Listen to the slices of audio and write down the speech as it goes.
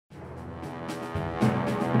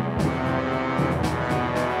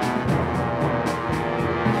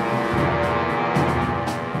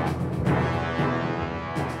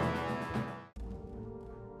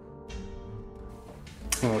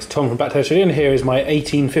Tom from BlackToad, and here is my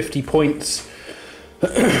 1850 points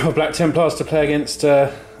of Black Templars to play against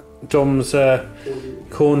Dom's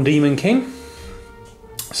Khorne Demon King.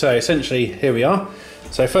 So essentially, here we are.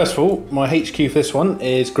 So first of all, my HQ for this one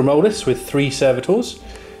is Grimoldus with 3 servitors,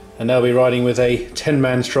 and they'll be riding with a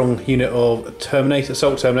 10-man strong unit of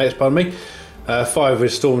assault terminators, pardon me. 5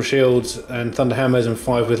 with storm shields and thunder hammers, and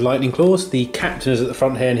 5 with lightning claws. The captain is at the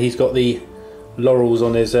front here, and he's got the laurels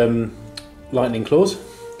on his lightning claws.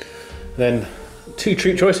 Then 2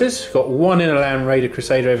 troop choices. Got 1 in a Land Raider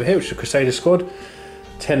Crusader over here, which is a Crusader squad.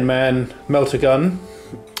 10-man melter gun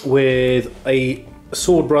with a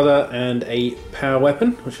sword brother and a power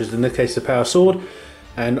weapon, which is in this case the power sword,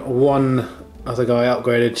 and 1 other guy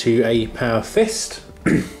upgraded to a power fist.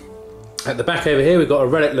 At the back over here we've got a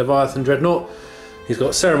relic Leviathan dreadnought. He's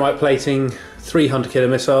got ceramite plating, 3 hunter killer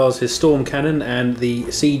missiles, his storm cannon, and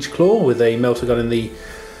the siege claw with a melter gun in the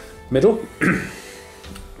middle.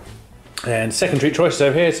 And second troop choice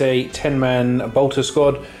over here is a 10-man bolter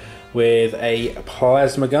squad with a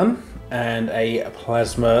plasma gun and a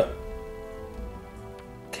plasma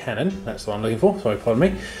cannon. That's the one I'm looking for, sorry, pardon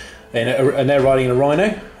me. And they're riding in a Rhino.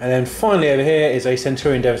 And then finally over here is a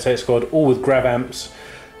Centurion Devastator squad, all with grav amps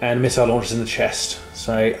and missile launchers in the chest.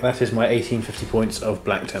 So that is my 1850 points of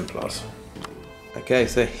Black Templars. Okay,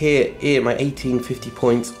 so here my 1850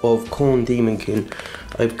 points of Khorne Demon King.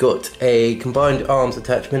 I've got a combined arms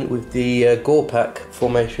attachment with the Gore Pack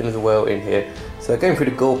formation as well in here. So going through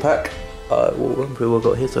the Gore Pack, we'll run through what I've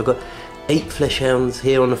got here. So I've got 8 Fleshhounds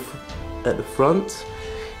here on at the front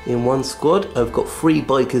in one squad. I've got 3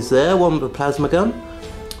 bikers there, 1 with a plasma gun.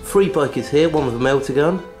 3 bikers here, 1 with a melter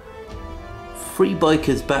gun. 3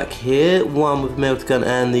 bikers back here, 1 with a melter gun,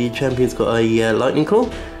 and the champion's got a lightning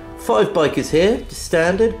claw. 5 bikers here, just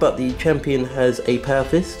standard, but the champion has a power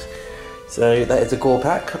fist. So that is a Gore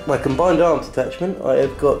Pack. My combined arms attachment, I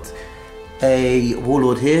have got a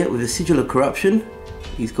warlord here with a sigil of corruption.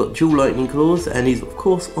 He's got dual lightning claws, and he's of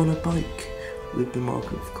course on a bike with the mark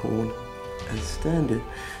of Khorne as standard.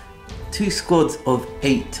 2 squads of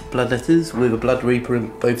 8 bloodletters with a blood reaper in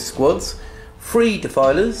both squads. 3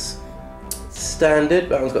 defilers, standard,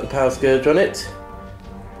 that one's got the power scourge on it.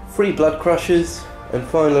 3 blood crushers, and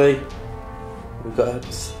finally we've got a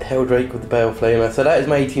Helldrake with the Bale Flamer. So that is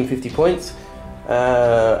my 1850 points,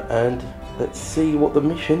 and let's see what the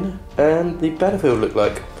mission and the battlefield look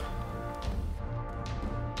like.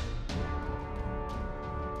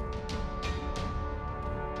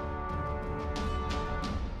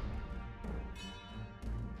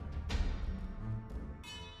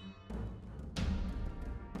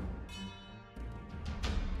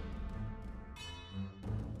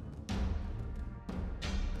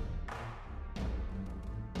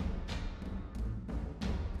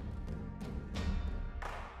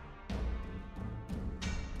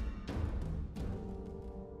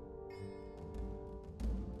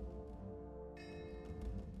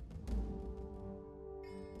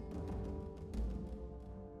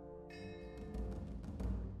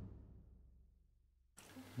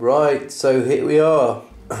 Right, so here we are,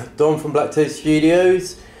 Dom from BlackToad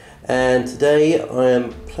Studios, and today I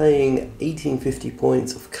am playing 1850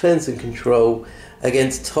 points of Cleanse and Control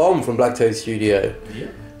against Tom from BlackToad Studio. Yeah.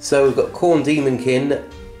 So we've got Khorne Demon King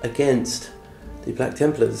against the Black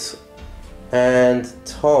Templars. And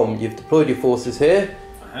Tom, you've deployed your forces here.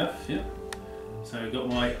 I have, yeah. So we've got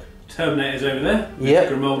my Terminators over there, with yep.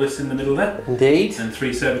 Grimoldus in the middle there. Indeed. And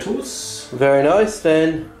 3 servitors. Very nice,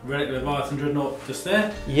 then. Relic Leviathan Dreadnought just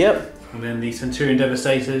there. Yep. And then the Centurion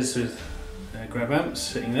Devastators with grab amps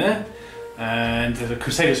sitting there. And there's a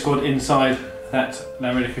Crusader squad inside that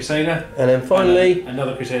Land Raider Crusader. And then finally,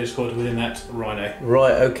 another Crusader squad within that Rhino.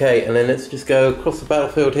 Right, okay, and then let's just go across the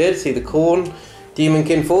battlefield here to see the Khorne Demon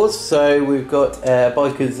King force. So we've got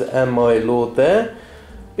bikers and my lord there.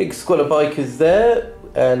 Big squad of bikers there.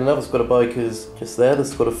 And another squad of bikers just there, the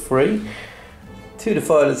squad of 3. 2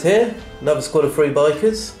 defilers here, another squad of 3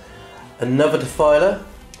 bikers, another defiler,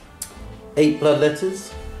 8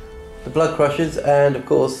 bloodletters, the blood crushers, and of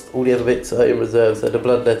course all the other bits are in reserve. So the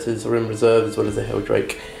bloodletters are in reserve as well as the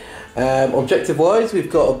Helldrake. Objective wise,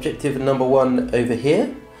 we've got objective number 1 over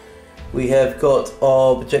here. We have got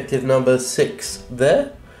our objective number 6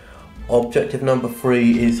 there. Objective number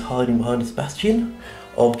 3 is hiding behind this bastion.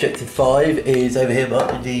 Objective 5 is over here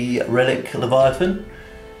by the Relic Leviathan.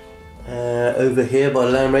 Over here by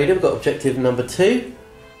Land Raider, we've got objective number 2.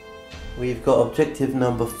 We've got objective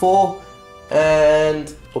number 4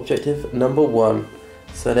 and objective number 1.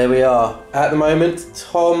 So there we are. At the moment,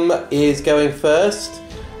 Tom is going first,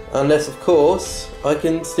 unless of course I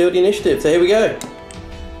can steal the initiative. So here we go.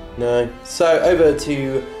 No. So over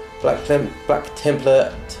to Black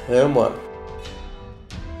Templar turn 1.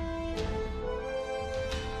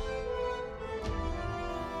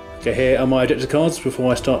 Okay, here are my objective cards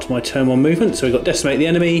before I start my turn 1 movement. So we've got Decimate the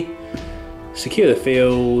Enemy, Secure the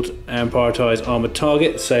Field, and Prioritise Armoured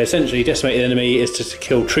Targets. So essentially, Decimate the Enemy is to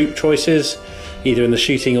kill troop choices, either in the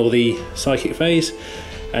shooting or the psychic phase.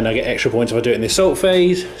 And I get extra points if I do it in the assault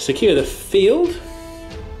phase. Secure the Field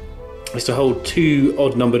is to hold 2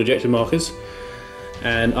 odd numbered objective markers.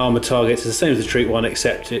 And Armoured Targets is the same as the troop one,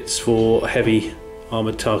 except it's for heavy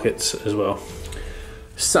armoured targets as well.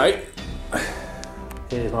 So,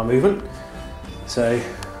 here's my movement. So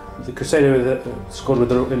the Crusader with the squad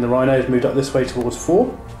in the Rhino has moved up this way towards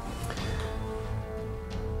 4.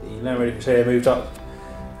 The Land Raider Crusader moved up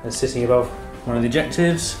and sitting above one of the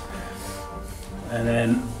objectives. And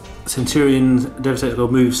then Centurion's Devastator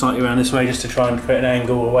will move slightly around this way just to try and create an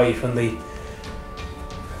angle away from the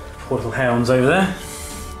Portal Hounds over there.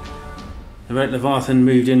 The Red Leviathan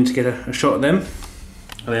moved in to get a shot at them.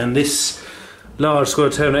 And then this large squad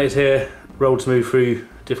of Terminators here rolled to move through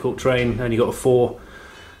difficult terrain, only got a 4.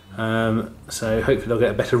 So hopefully they'll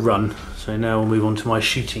get a better run. So now we'll move on to my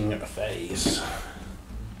shooting phase.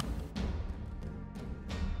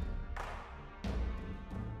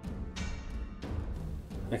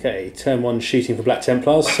 Okay, turn 1 shooting for Black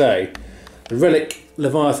Templars. So the Relic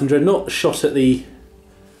Leviathan Dreadnought shot at the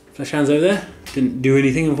Flesh Hounds over there. Didn't do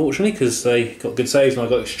anything unfortunately because they got good saves and I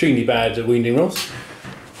got extremely bad wounding rolls.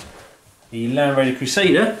 The Land Raider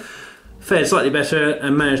Crusader fared slightly better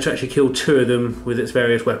and managed to actually kill 2 of them with its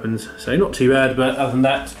various weapons. So not too bad, but other than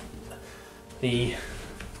that, the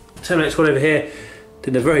Terminator squad over here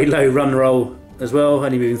did a very low run roll as well,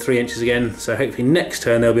 only moving 3 inches again. So hopefully next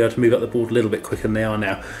turn they'll be able to move up the board a little bit quicker than they are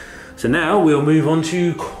now. So now we'll move on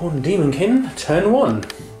to Khorne Demonkin, turn 1.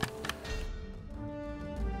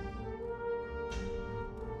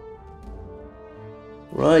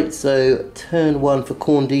 Right, so turn 1 for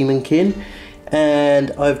Khorne Demonkin,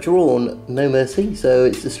 and I've drawn No Mercy, so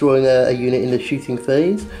it's destroying a unit in the shooting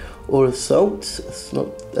phase or assault.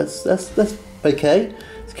 That's okay.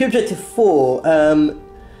 Secure objective 4.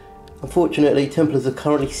 Unfortunately, Templars are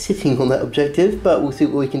currently sitting on that objective, but we'll see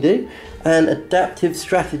what we can do. And adaptive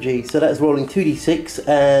strategy, so that's rolling 2d6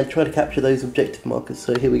 and trying to capture those objective markers.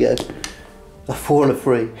 So here we go, a 4 and a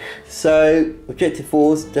 3. So objective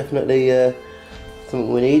 4 is definitely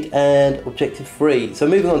something we need, and objective 3. So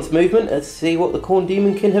moving on to movement, let's see what the Khorne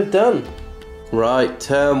Demonkin have done. Right,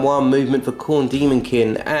 turn 1 movement for Khorne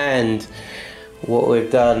Demonkin, and what we've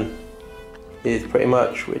done is pretty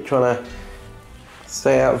much we're trying to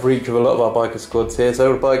stay out of reach of a lot of our biker squads here. So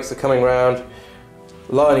all the bikes are coming around,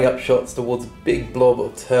 lining up shots towards a big blob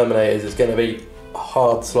of Terminators. It's going to be a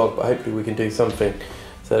hard slog, but hopefully we can do something.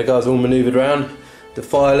 So the guys are all manoeuvred around.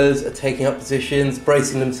 Defilers are taking up positions,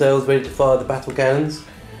 bracing themselves, ready to fire the battle cannons.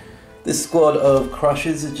 This squad of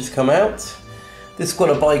Crushers has just come out. This squad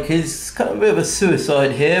of Bikers, kind of a bit of a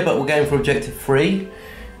suicide here, but we're going for objective 3.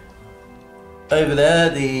 Over there,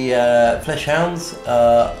 the Flesh Hounds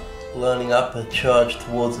are lining up a charge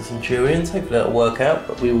towards the Centurions. Hopefully that'll work out,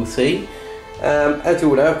 but we will see. As you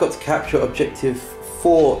all know, I've got to capture objective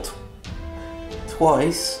 4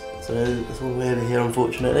 twice. So that's one way over here,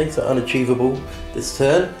 unfortunately, so unachievable this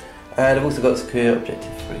turn. And I've also got to secure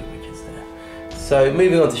objective 3, which is there. So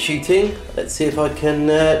moving on to shooting, let's see if I can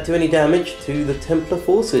do any damage to the Templar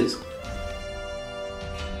forces.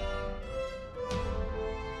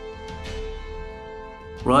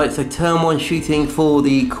 Right, so turn 1 shooting for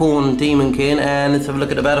the Khorne Demonkin, and let's have a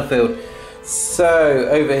look at the battlefield. So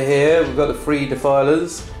over here we've got the 3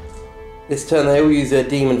 Defilers. This turn they all used their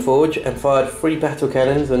Demon Forge and fired 3 battle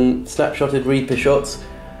cannons and snapshotted Reaper shots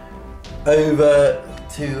over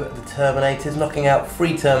to the Terminators, knocking out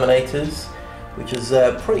 3 Terminators, which is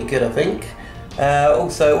pretty good, I think.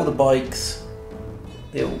 Also, all the bikes,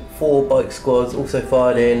 the 4 bike squads also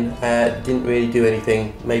fired in, didn't really do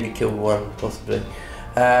anything, maybe killed 1 possibly.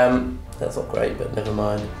 That's not great, but never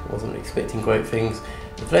mind, wasn't expecting great things.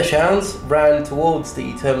 The Flesh Hounds ran towards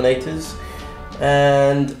the Terminators,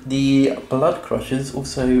 and the Blood Crushers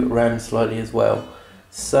also ran slightly as well.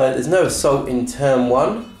 So there's no assault in turn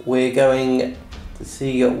 1. We're going to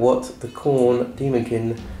see what the Khorne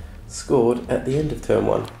Demonkin scored at the end of turn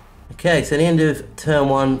 1. Okay, so the end of turn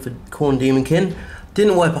 1 for Khorne Demonkin.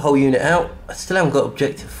 Didn't wipe a whole unit out. I still haven't got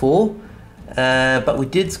objective 4, but we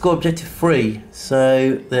did score objective 3.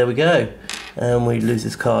 So there we go. And we lose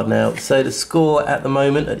this card now. So the score at the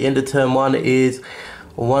moment at the end of turn 1 is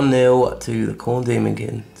 1-0 to the Khorne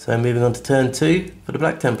Demonkin. So moving on to turn 2 for the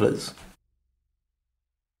Black Templars.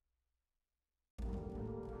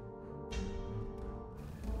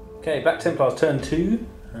 Okay, Black Templars turn 2.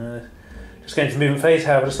 Just going to the movement phase,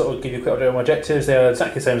 however, just sort of give you a quick update on my objectives. They are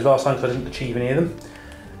exactly the same as last time because I didn't achieve any of them.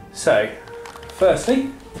 So, firstly,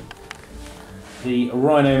 the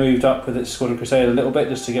Rhino moved up with its Squadron Crusader a little bit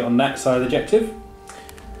just to get on that side of the objective.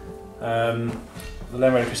 The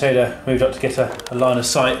Land Raider Crusader moved up to get a line of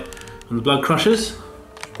sight on the Blood Crushers.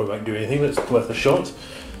 Probably won't do anything, but it's worth a shot.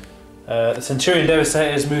 The Centurion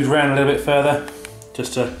Devastators moved around a little bit further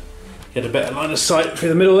just to get a better line of sight through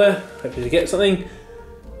the middle there, hopefully to get something.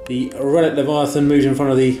 The Relic Leviathan moved in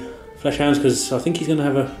front of the Flesh Hounds because I think he's going to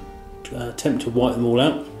have a attempt to wipe them all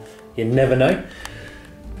out. You never know.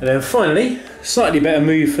 And then finally, slightly better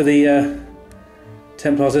move for the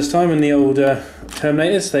Templars this time and the old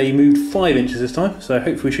Terminators. They moved 5 inches this time, so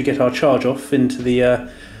hopefully we should get our charge off into the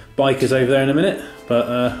bikers over there in a minute.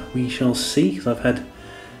 But we shall see, because I've had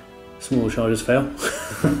smaller charges fail.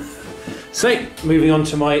 So, moving on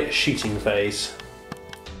to my shooting phase.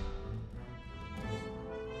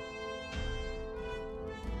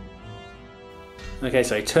 Okay,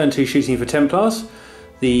 so turn 2 shooting for Templars.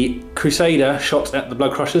 The Crusader shot at the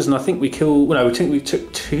Blood Crushers, and I think we killed. Well, no, we think we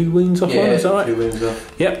took 2 wounds off one. Is that right? 2 wounds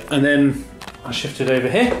off. Yep, and then I shifted over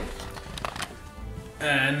here,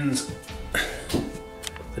 and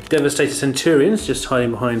the Devastator Centurions just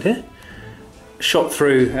hiding behind here shot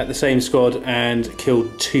through at the same squad and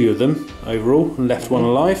killed 2 of them overall, and left 1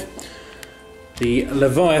 alive. The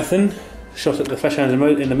Leviathan shot at the Flesh Hounds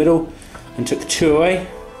in the middle and took 2 away.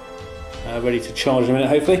 Ready to charge in a minute,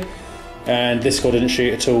 hopefully. And this squad didn't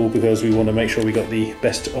shoot at all because we want to make sure we got the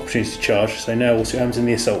best opportunity to charge. So now we'll see what happens in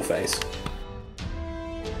the assault phase.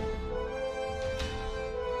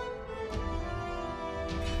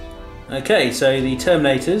 Okay, so the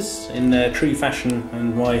Terminators, in their true fashion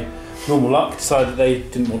and my normal luck, decided they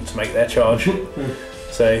didn't want to make their charge.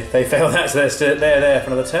 So they failed that, so they're there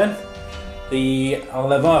for another turn. The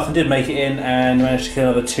Leviathan did make it in and managed to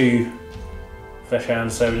kill another 2 Flesh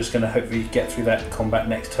Hounds, so we're just going to hopefully get through that combat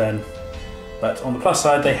next turn. But on the plus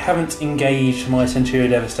side, they haven't engaged my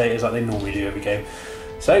Centurion Devastators like they normally do every game.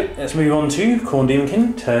 So let's move on to Khorne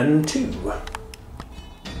Demonkin, turn 2.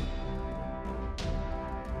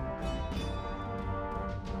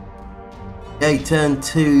 Okay, turn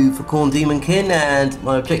 2 for Khorne Demonkin, and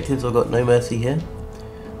my objectives, I've got no mercy here.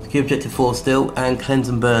 Secure objective 4 still, and cleanse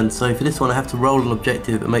and burn. So for this one I have to roll an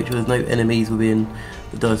objective and make sure there's no enemies within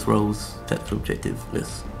the dice rolls tactical objective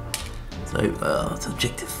list. So, it's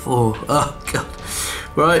objective 4. Oh god.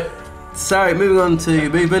 Right, so moving on to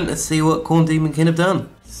movement, let's see what Khorne Demonkin have done.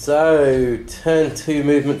 So, turn 2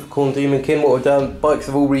 movement for Khorne Demonkin. What we've done, bikes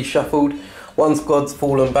have all reshuffled. 1 squad's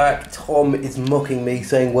fallen back. Tom is mocking me,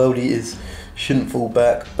 saying World Eaters shouldn't fall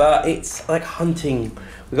back. But it's like hunting.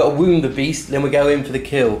 We've got to wound the beast, then we go in for the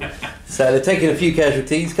kill. So they're taking a few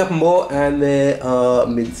casualties, a couple more, and there are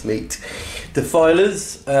mincemeat.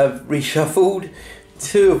 Defilers have reshuffled,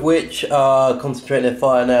 2 of which are concentrating their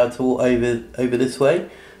fire now to over this way.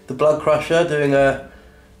 The Blood Crusher doing a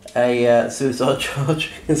suicide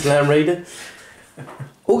charge against Land Raider.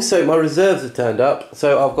 Also, my reserves have turned up,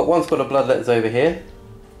 so I've got 1 squad of Bloodletters over here.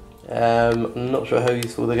 I'm not sure how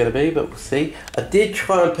useful they're going to be, but we'll see. I did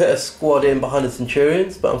try and put a squad in behind the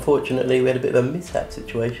Centurions, but unfortunately we had a bit of a mishap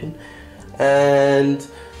situation. And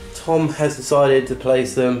Tom has decided to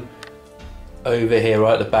place them over here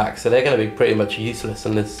right at the back, so they're going to be pretty much useless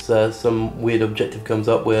unless some weird objective comes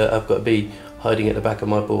up where I've got to be hiding at the back of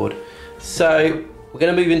my board. So we're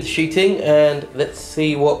going to move into shooting, and let's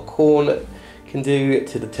see what Khorne can do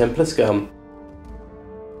to the Templar scum.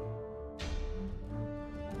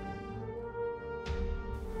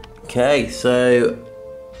 Okay, so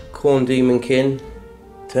Khorne Demonkin,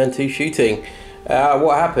 turn 2 shooting.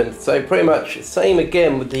 What happened? So pretty much same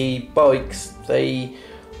again with the bikes. They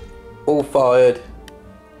all fired,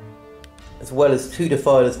 as well as 2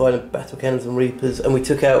 Defilers firing battle cannons and Reapers, and we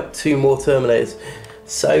took out 2 more Terminators.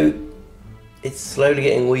 So it's slowly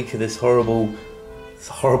getting weaker, this horrible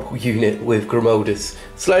unit with Grimoldus.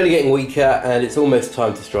 Slowly getting weaker, and it's almost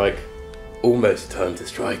time to strike. Almost time to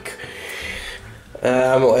strike.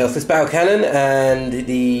 What else? This battle cannon and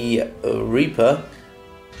the Reaper.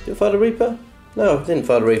 Did I fire the Reaper? No, I didn't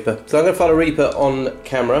fire the Reaper. So I'm going to fire the Reaper on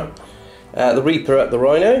camera. The Reaper at the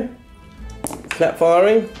Rhino. Snap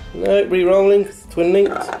firing. No, re-rolling. Twin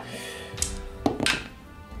linked.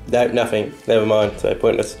 No, nothing. Never mind. So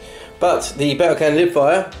pointless. But the battle cannon did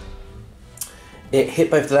fire. It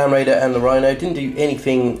hit both the Land Raider and the Rhino. Didn't do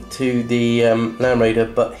anything to the Land Raider,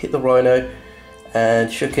 but hit the Rhino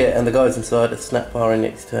and shook it, and the guys inside are snap firing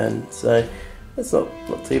next turn. So that's not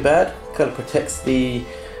too bad. Kind of protects the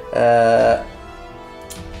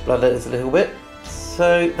Bloodletters a little bit.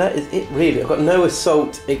 So that is it really. I've got no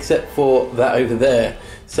assault except for that over there.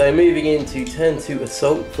 So moving into turn 2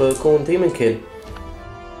 assault for Khorne Demonkin.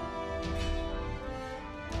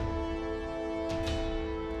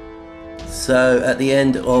 So at the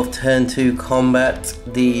end of turn 2 combat,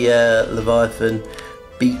 the Leviathan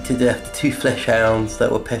beat to death the 2 flesh hounds that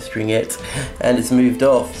were pestering it, and it's moved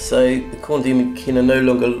off. So the Khorne Demonkin are no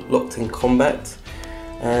longer locked in combat.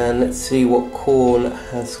 And let's see what Khorne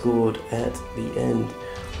has scored at the end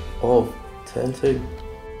of turn 2.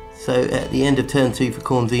 So at the end of turn 2 for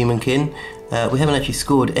Khorne Demonkin, we haven't actually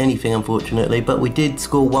scored anything unfortunately, but we did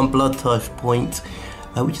score 1 blood type point,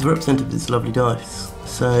 which is represented with this lovely dice.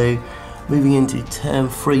 So moving into turn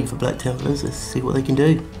 3 for Black Templars, let's see what they can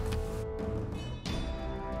do.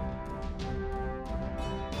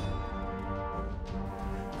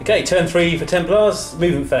 Okay, turn 3 for Templars,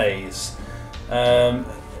 movement phase.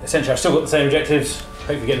 Essentially I've still got the same objectives,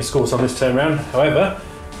 hopefully getting scores on this turn round. However,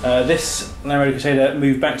 this Land Rover Crusader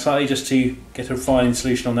moved back slightly just to get a refining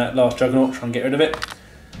solution on that last Juggernaut, try and get rid of it.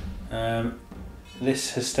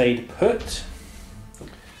 This has stayed put.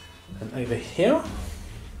 And over here,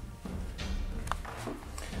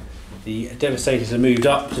 the Devastators have moved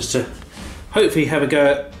up just to hopefully have a go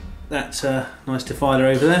at that nice Defiler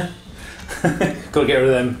over there. Got to get rid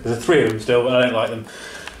of them, there's 3 of them still, but I don't like them.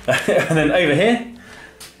 And then over here,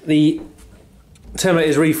 the Terminator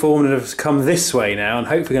is reformed and has come this way now, and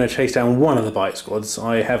hopefully going to chase down one of the bite squads.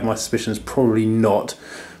 I have my suspicions probably not,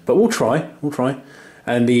 but we'll try.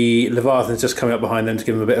 And the Leviathan is just coming up behind them to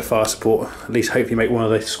give them a bit of fire support, at least hopefully make one of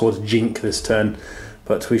those squads jink this turn,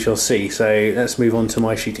 but we shall see. So let's move on to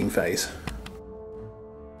my shooting phase.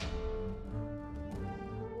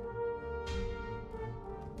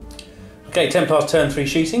 Okay, Templars turn 3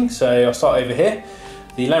 shooting, so I'll start over here.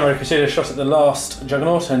 The Land Rover Crusader shot at the last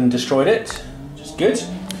Juggernaut and destroyed it, which is good.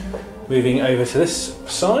 Moving over to this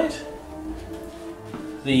side.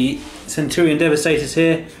 The Centurion Devastators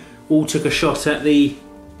here all took a shot at the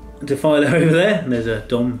Defiler over there. And there's a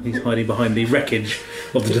Dom who's hiding behind the wreckage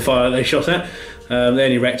of the Defiler they shot at. They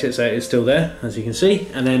only wrecked it, so it's still there, as you can see.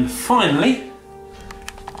 And then finally,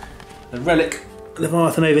 the Relic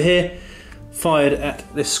Leviathan over here fired at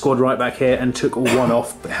this squad right back here and took all 1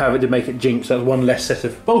 off, but however it did make it jinx, so that was 1 less set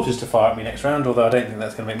of bolters to fire at me next round, although I don't think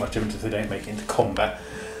that's going to make much difference if they don't make it into combat.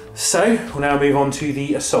 So, we'll now move on to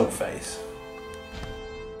the assault phase.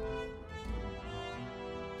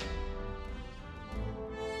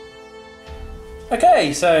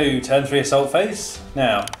 Okay, so turn 3 assault phase.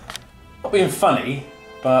 Now, not being funny,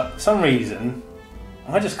 but for some reason,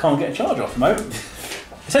 I just can't get a charge off at the moment.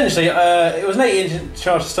 Essentially, it was an 8-inch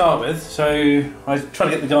charge to start with, so I was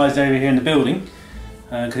trying to get the guys over here in the building,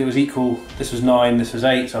 because it was equal. This was 9, this was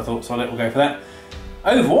 8, so I thought, we'll go for that.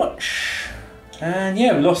 Overwatch, and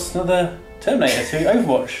yeah, we lost another Terminator to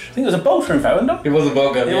Overwatch. I think it was a bolter in fact, wasn't it? It was a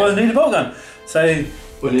bolt gun. It was indeed a bolt gun. So,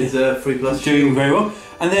 well, it's 3+. Doing very well.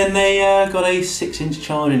 And then they got a 6-inch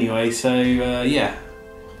charge anyway, so yeah.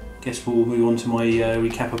 Guess we'll move on to my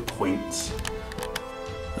recap of points.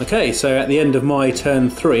 Okay, so at the end of my turn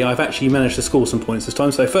 3, I've actually managed to score some points this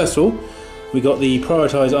time. So first of all, we got the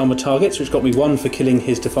prioritised armoured targets, which got me 1 for killing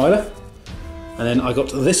his Defiler. And then I got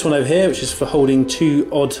this one over here, which is for holding 2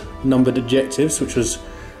 odd numbered objectives, which was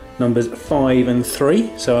numbers 5 and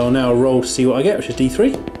 3. So I'll now roll to see what I get, which is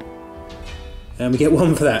D3. And we get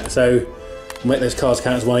 1 for that. So we'll make those cards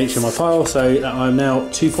count as 1 each in my pile. So I'm now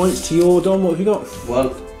 2 points to your Dom. What have you got?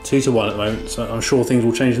 1. 2 to 1 at the moment. So I'm sure things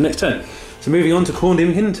will change the next turn. So moving on to Khorne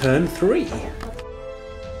Demonkin, turn 3.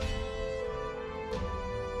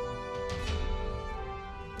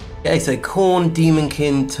 Okay, so Khorne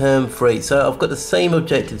Demonkin, turn 3. So I've got the same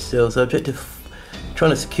objective still. So trying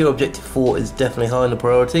to secure objective 4 is definitely high on the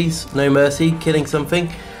priorities. No mercy, killing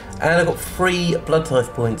something. And I've got 3 blood type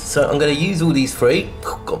points. So I'm going to use all these 3.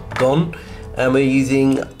 Gone. And we're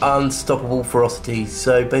using unstoppable ferocity.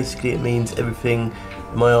 So basically it means everything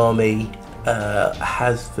in my army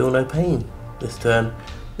has feel no pain this turn,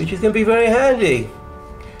 which is going to be very handy.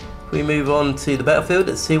 If we move on to the battlefield,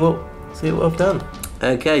 let's see what I've done.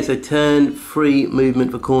 Okay, so turn 3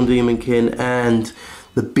 movement for Khorne Demonkin, and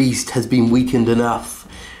the beast has been weakened enough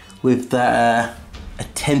with that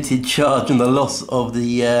attempted charge and the loss of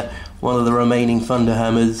the one of the remaining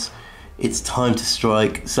Thunderhammers. It's time to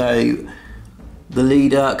strike. So the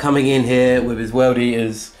leader coming in here with his World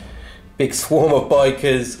Eaters, big swarm of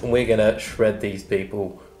bikers, and we're gonna shred these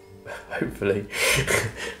people, hopefully.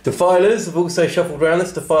 Defilers have also shuffled around.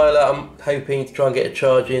 This Defiler, I'm hoping to try and get a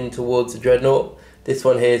charge in towards the Dreadnought. This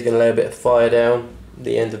one here is going to lay a bit of fire down at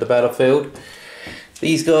the end of the battlefield.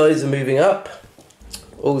 These guys are moving up.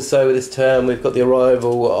 Also this turn we've got the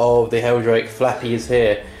arrival of the Helldrake. Flappy is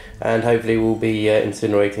here, and hopefully we'll be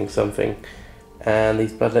incinerating something. and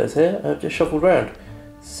these bloodletters here I've just shuffled around.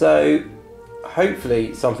 So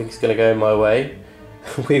hopefully something's going to go my way.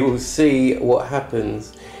 We will see what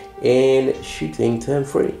happens in shooting turn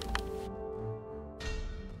 3.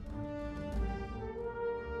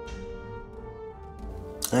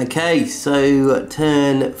 Okay, so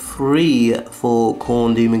turn 3 for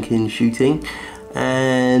Khorne Demonkin shooting,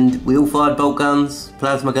 and we all fired bolt guns,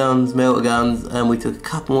 plasma guns, melter guns, and we took a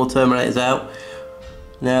couple more Terminators out.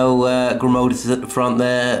 Now Grimoldus is at the front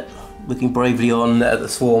there, looking bravely on at the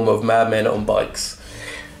swarm of madmen on bikes.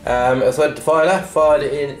 So the Defiler fired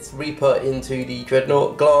its Reaper into the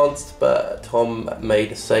Dreadnought, glanced, but Tom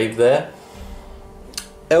made a save there.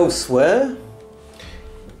 Elsewhere,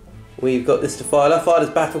 we've got this Defiler, fired his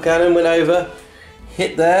battle cannon, went over,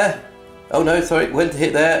 hit there. Oh no, sorry, went to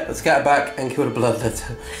hit there, scattered back and killed a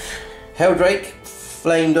Bloodletter. Helldrake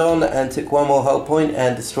flamed on and took one more hull point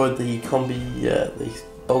and destroyed the combi, the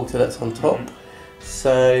bolter that's on top.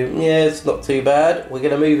 So yeah, it's not too bad. We're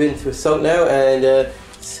going to move into assault now and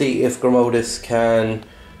see if Grimoldus can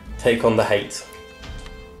take on the hate.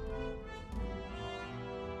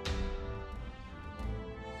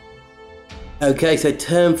 Okay, so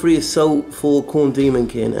turn 3 assault for Khorne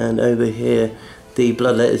Demonkin, and over here the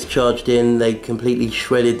Bloodletters charged in. They completely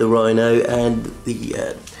shredded the Rhino, and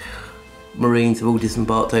the Marines have all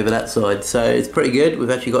disembarked over that side. So it's pretty good.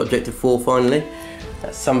 We've actually got objective 4 finally.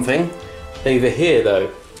 That's something. Over here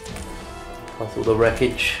though, past all the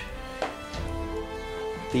wreckage,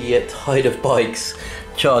 the tide of bikes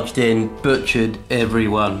charged in, butchered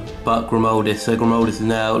everyone but Grimoldus. So Grimoldus is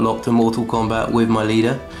now locked in mortal combat with my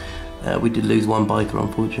leader. We did lose one biker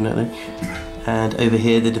unfortunately. And over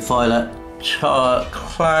here the Defiler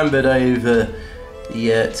clambered over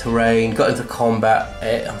the terrain, got into combat.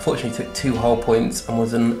 It unfortunately took 2 hull points and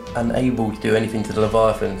was unable to do anything to the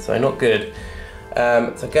Leviathan, so not good.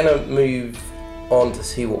 So I'm going to move on to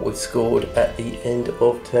see what we've scored at the end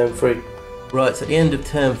of turn 3. Right, so at the end of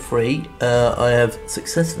turn 3, I have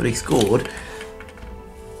successfully scored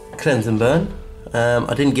Cleanse and Burn.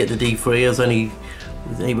 I didn't get the D3, I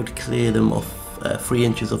was able to clear them off 3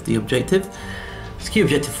 inches off the objective. Secure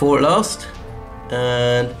objective 4 at last,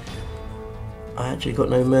 and I actually got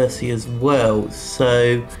no mercy as well,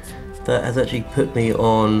 so that has actually put me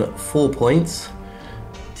on 4 points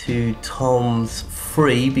to Tom's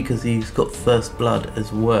 3 because he's got first blood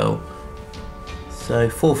as well. So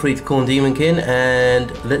 4-3 to Khorne Demonkin,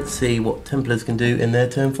 and let's see what Templars can do in their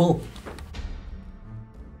turn 4.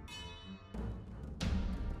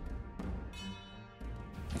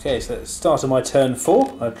 Okay, so at the start of my turn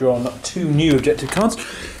 4, I've drawn 2 new objective cards.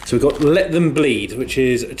 So we've got Let Them Bleed, which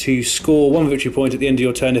is to score 1 victory point at the end of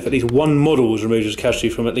your turn if at least 1 model is removed as a casualty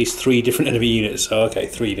from at least 3 different enemy units. So okay,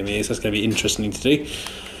 3 enemies, that's going to be interesting to do.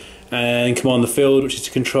 And Command the Field, which is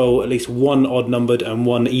to control at least 1 odd numbered and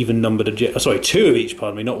 1 even numbered objective. Oh, sorry, 2 of each,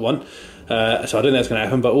 pardon me, not 1. So I don't think that's going to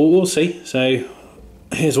happen, but we'll see. So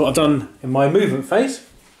here's what I've done in my movement phase.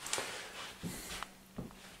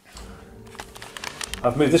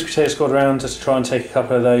 I've moved this Crusader squad around just to try and take a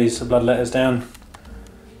couple of those Bloodletters down.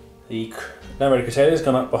 The Land Crusader has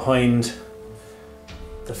gone up behind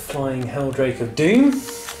the Flying Helldrake of Doom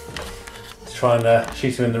to try and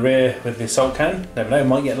shoot him in the rear with the assault cannon. Never know,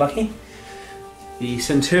 might get lucky. The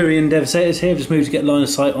Centurion Devastators here have just moved to get line of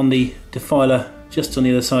sight on the Defiler just on the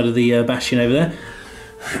other side of the Bastion over there.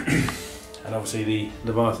 And obviously the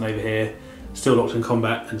Leviathan over here still locked in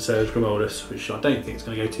combat, and so is Grimoldus, which I don't think is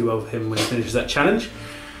going to go too well for him when he finishes that challenge.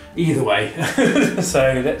 Either way.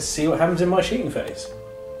 So let's see what happens in my shooting phase.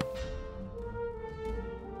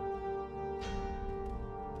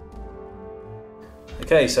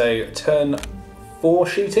 Okay, so turn 4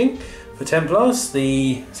 shooting for Templars.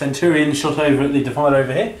 The Centurion shot over at the Defiler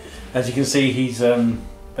over here. As you can see, he's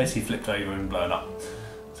basically flipped over and blown up.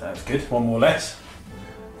 So that's good, 1 more less.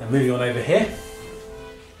 And moving on over here.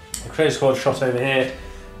 The Crusader squad shot over here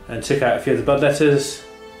and took out a few of the Bloodletters,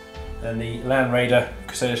 and the Land Raider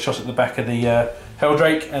Crusader shot at the back of the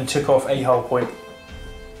Helldrake and took off a hull point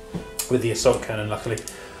with the assault cannon, luckily.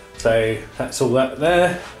 So that's all that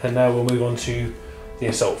there, and now we'll move on to the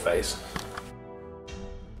assault phase.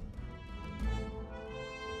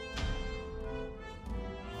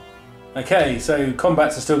 Okay, so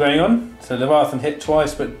combats are still going on. So Leviathan hit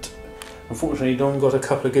twice, but unfortunately Don got a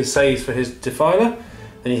couple of good saves for his Defiler.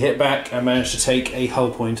 Then he hit back and managed to take a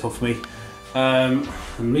hull point off me. And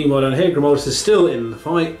meanwhile down here, Grimoldus is still in the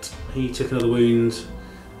fight. He took another wound.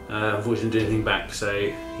 Unfortunately didn't do anything back,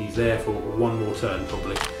 so he's there for 1 more turn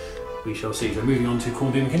probably. We shall see. So moving on to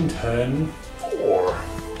Khorne Demonkin, turn 4.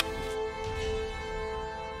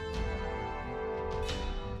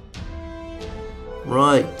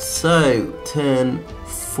 Right, so turn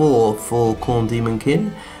 4 for Khorne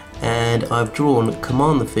Demonkin, and I've drawn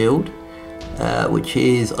Command the Field, which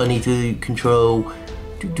is I need to control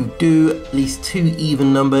at least 2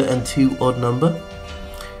 even number and 2 odd number.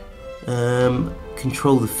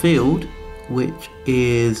 Control the field, which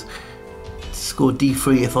is score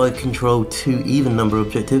D3 if I control 2 even number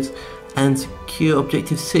objectives, and secure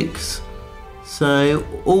objective 6. So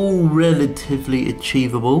all relatively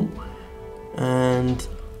achievable, and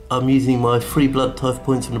I'm using my 3 blood type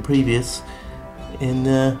points from the previous in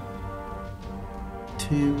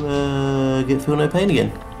to get Feel No Pain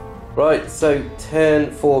again. Right, so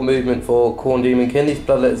turn 4 movement for Khorne Demonkin. These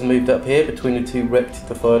bloodletters moved up here between the 2 wrecked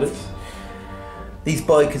defilers. These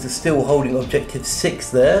bikers are still holding objective 6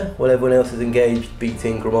 there, while everyone else is engaged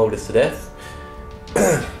beating Grimoldus to death.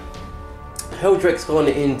 Heldrek's gone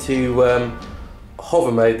into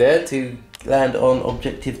hover mode there to land on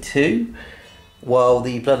objective 2, while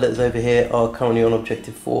the bloodletters over here are currently on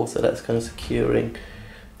objective 4, so that's kind of securing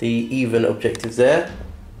the even objectives there.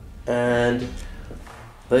 And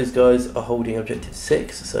those guys are holding objective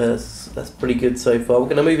 6, so that's pretty good so far. We're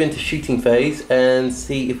going to move into shooting phase and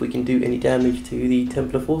see if we can do any damage to the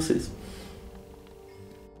Templar forces.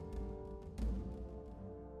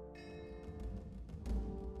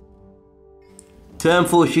 Turn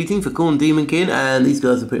 4 shooting for Khorne Demonkin, and these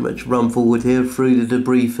guys are pretty much run forward here through the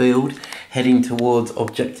debris field, heading towards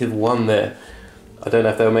objective 1 there. I don't know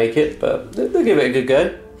if they'll make it, but they'll give it a good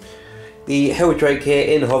go. The Heldrake here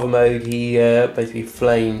in hover mode, he basically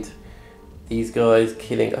flamed these guys,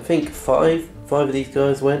 killing I think 5 of these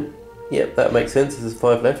guys went. Yep, that makes sense, there's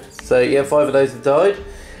 5 left. So yeah, 5 of those have died.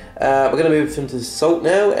 We're going to move into assault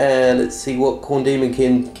now, and let's see what Khorne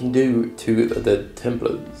Demonkin can do to the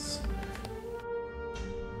Templars.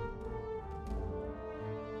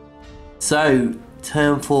 So,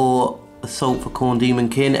 turn 4 assault for Khorne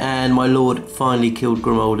Demonkin, and my lord finally killed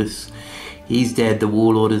Grimoldus. He's dead, the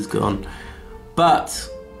warlord is gone. But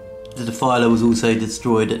the Defiler was also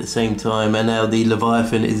destroyed at the same time, and now the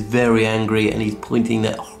Leviathan is very angry and he's pointing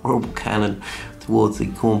that horrible cannon towards the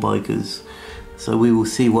Khorne bikers. So we will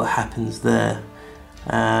see what happens there.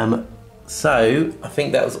 So I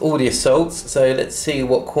think that was all the assaults, so let's see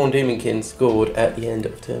what Khorne Demonkin scored at the end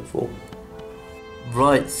of turn 4.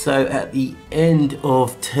 Right, so at the end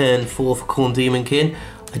of turn 4 for Khorne Demonkin,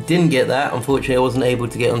 I didn't get that. Unfortunately, I wasn't able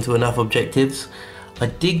to get onto enough objectives. I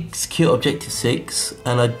did secure objective 6,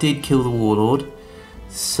 and I did kill the warlord.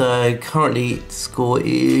 So currently the score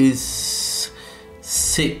is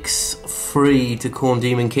 6-3 to Khorne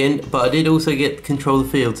Demonkin, but I did also get control of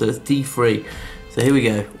the field, so it's D3. So here we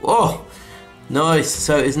go. Oh, nice.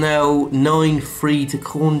 So it's now 9-3 to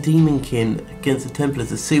Khorne Demonkin against the Templars.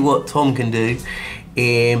 Let's see what Tom can do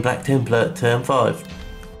in Black Templar turn 5.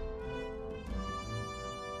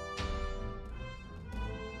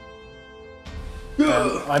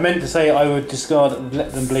 I meant to say I would discard and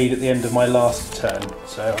let them bleed at the end of my last turn,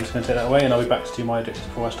 so I'm just going to take that away and I'll be back to do my objectives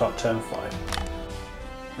before I start turn 5.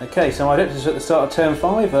 Okay, so my objectives at the start of turn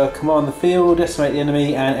 5 are command the field, decimate the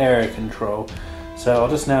enemy, and area control. So I'll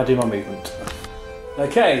just now do my movement.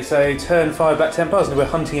 Okay, so turn 5 Black Templars, and we're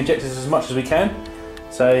hunting objectives as much as we can.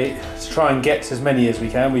 So to try and get as many as we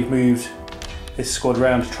can, we've moved this squad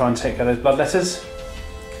around to try and take out those bloodletters.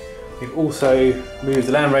 We've also moved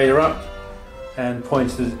the Land Raider up and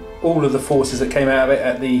pointed all of the forces that came out of it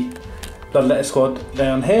at the bloodletter squad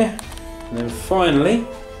down here. And then finally,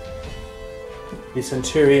 the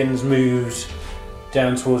Centurions moved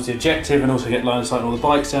down towards the objective and also get line of sight on all the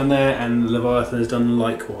bikes down there, and the Leviathan has done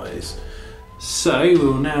likewise. So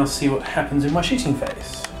we'll now see what happens in my shooting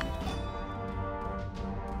phase.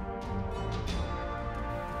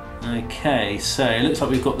 Okay, so it looks like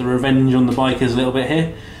we've got the revenge on the bikers a little bit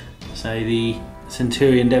here. So the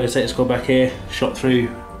Centurion Devastator squad back here shot through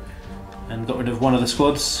and got rid of one of the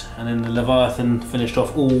squads, and then the Leviathan finished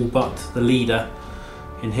off all but the leader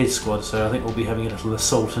in his squad, so I think we'll be having a little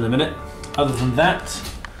assault in a minute. Other than that,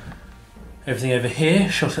 everything over here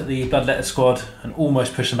shot at the bloodletter squad and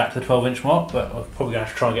almost pushed them back to the 12-inch mark, but I'm probably going to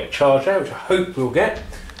have to try and get a charge out, which I hope we'll get.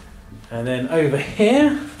 And then over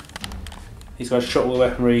here, these guys shot all the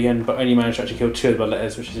weaponry again, but only managed to actually kill 2 of the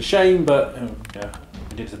bloodletters, which is a shame, but yeah,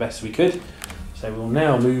 we did the best we could. So we'll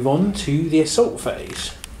now move on to the assault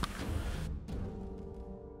phase.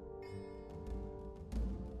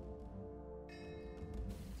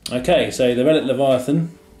 Okay, so the Relic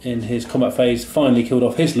Leviathan in his combat phase finally killed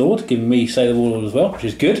off his lord, giving me Slay the Warlord as well, which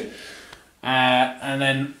is good. And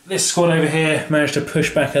then this squad over here managed to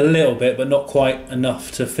push back a little bit, but not quite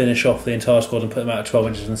enough to finish off the entire squad and put them out at 12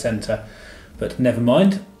 inches in the centre. but never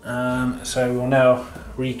mind. So we'll now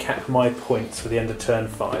recap my points for the end of turn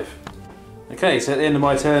 5. Okay, so at the end of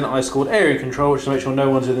my turn I scored area control, which is to make sure no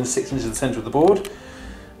one's within 6 inches of the centre of the board.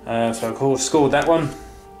 So of course scored that one,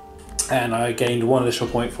 and I gained 1 additional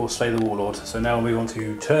point for Slay the Warlord. So now we'll move on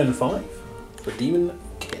to turn 5 for Demon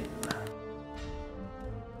Kin.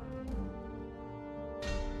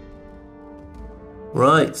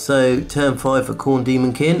 Right, so turn 5 for Khorne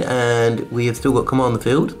Demonkin, and we have still got command the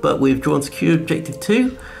field, but we've drawn secure objective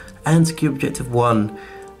 2 and secure objective 1,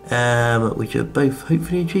 which are both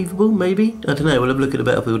hopefully achievable, maybe? I don't know, we'll have a look at the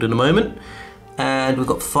battlefield in a moment. And we've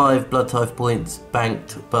got 5 blood tithe points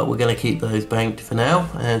banked, but we're going to keep those banked for now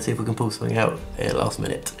and see if we can pull something out at last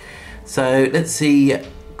minute. So let's see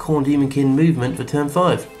Khorne Demonkin movement for turn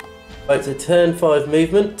 5. Right, so turn 5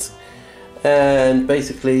 movement, and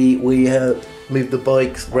basically we have moved the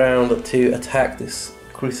bikes round to attack this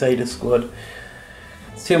Crusader squad.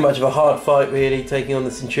 It's too much of a hard fight really, taking on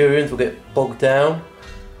the Centurions. We'll get bogged down.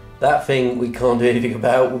 That thing we can't do anything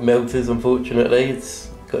about with melters, unfortunately.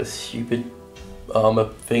 It's got a stupid armour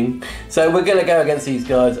thing. So we're going to go against these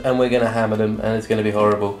guys and we're going to hammer them, and it's going to be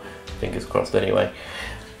horrible. Fingers crossed anyway.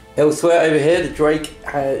 Elsewhere over here, the Drake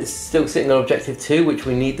is still sitting on objective 2, which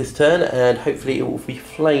we need this turn, and hopefully it will be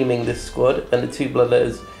flaming this squad, and the 2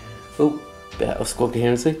 bloodletters. Oh, bit out of squad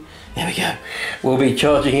coherency. There we go. We'll be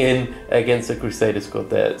charging in against the Crusader squad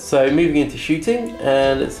there. So moving into shooting,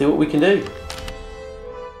 and let's see what we can do.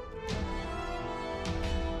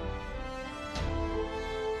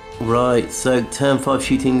 Right, so turn 5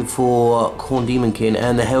 shooting for Khorne Demonkin,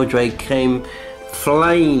 and the Helldrake came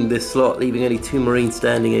flaying this slot, leaving only 2 Marines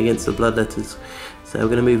standing against the Bloodletters. So we're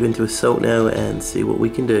going to move into assault now and see what we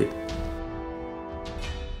can do.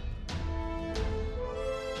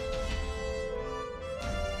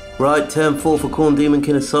 Right, turn 4 for Khorne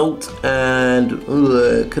Demonkin assault, and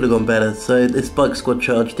it could have gone better. So this bike squad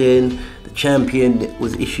charged in, the champion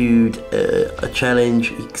was issued a challenge,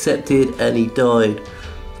 he accepted, and he died.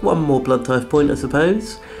 1 more blood tithe point, I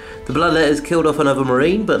suppose. The Bloodletters killed off another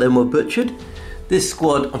Marine, but then were butchered. This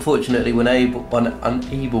squad, unfortunately, were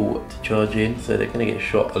unable to charge in, so they're going to get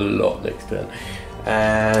shot a lot next turn.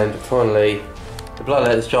 And finally, the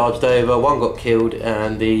Bloodletters charged over, 1 got killed,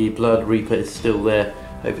 and the Blood Reaper is still there.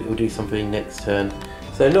 Hopefully we'll do something next turn.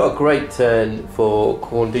 So not a great turn for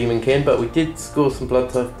Khorne Demonkin, but we did score some blood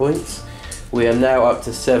tithe points. We are now up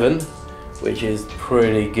to 7, which is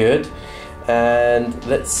pretty good. And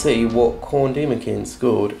let's see what Khorne Demonkin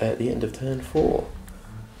scored at the end of turn 4.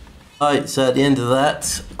 Right, so at the end of that,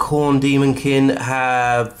 Khorne Demonkin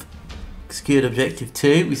have secured objective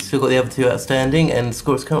 2. We've still got the other 2 outstanding, and the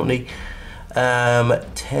score is currently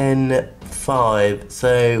 10-5.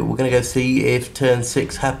 So we're going to go see if turn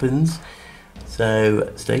 6 happens. So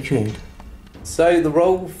stay tuned. So the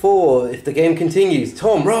roll 4, if the game continues.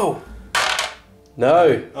 Tom, roll!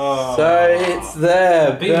 No. Oh. So it's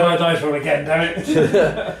there. Beat my dice roll again, damn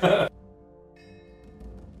it.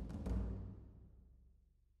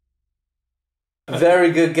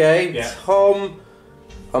 Very good game. Yeah. Tom,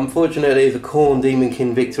 unfortunately, it's a Khorne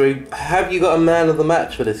Demonkin victory. Have you got a man of the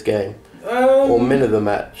match for this game? Or min of the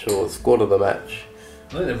match, or squad of the match?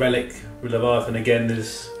 I think the Relic with Leviathan again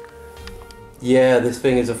is... Yeah, this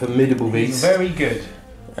thing is a formidable beast. Very good.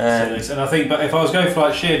 And I think, but if I was going for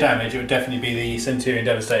like sheer damage, it would definitely be the Centurion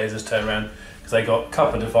Devastators this turn around, because they got a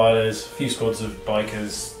couple of Defilers, a few squads of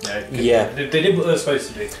Bikers. Yeah, they did what they were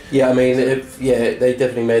supposed to do. Yeah, I mean, they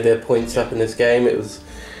definitely made their points up in this game.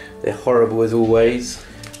 They're horrible as always.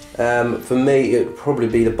 For me, it would probably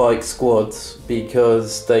be the Bike squads,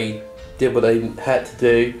 because they did what they had to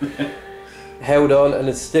do, held on, and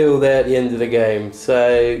are still there at the end of the game.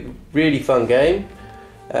 So really fun game.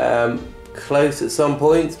 Close at some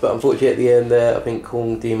points, but unfortunately at the end there, I think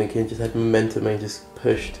Khorne Demonkin just had momentum and just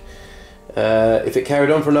pushed. If it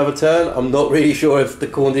carried on for another turn, I'm not really sure if the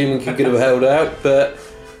Khorne Demonkin could have held out, but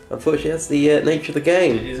unfortunately that's the nature of the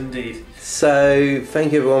game. It is indeed. So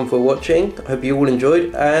thank you everyone for watching. I hope you all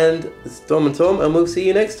enjoyed, and it's Dom and Tom, and we'll see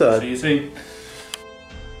you next time. See you soon.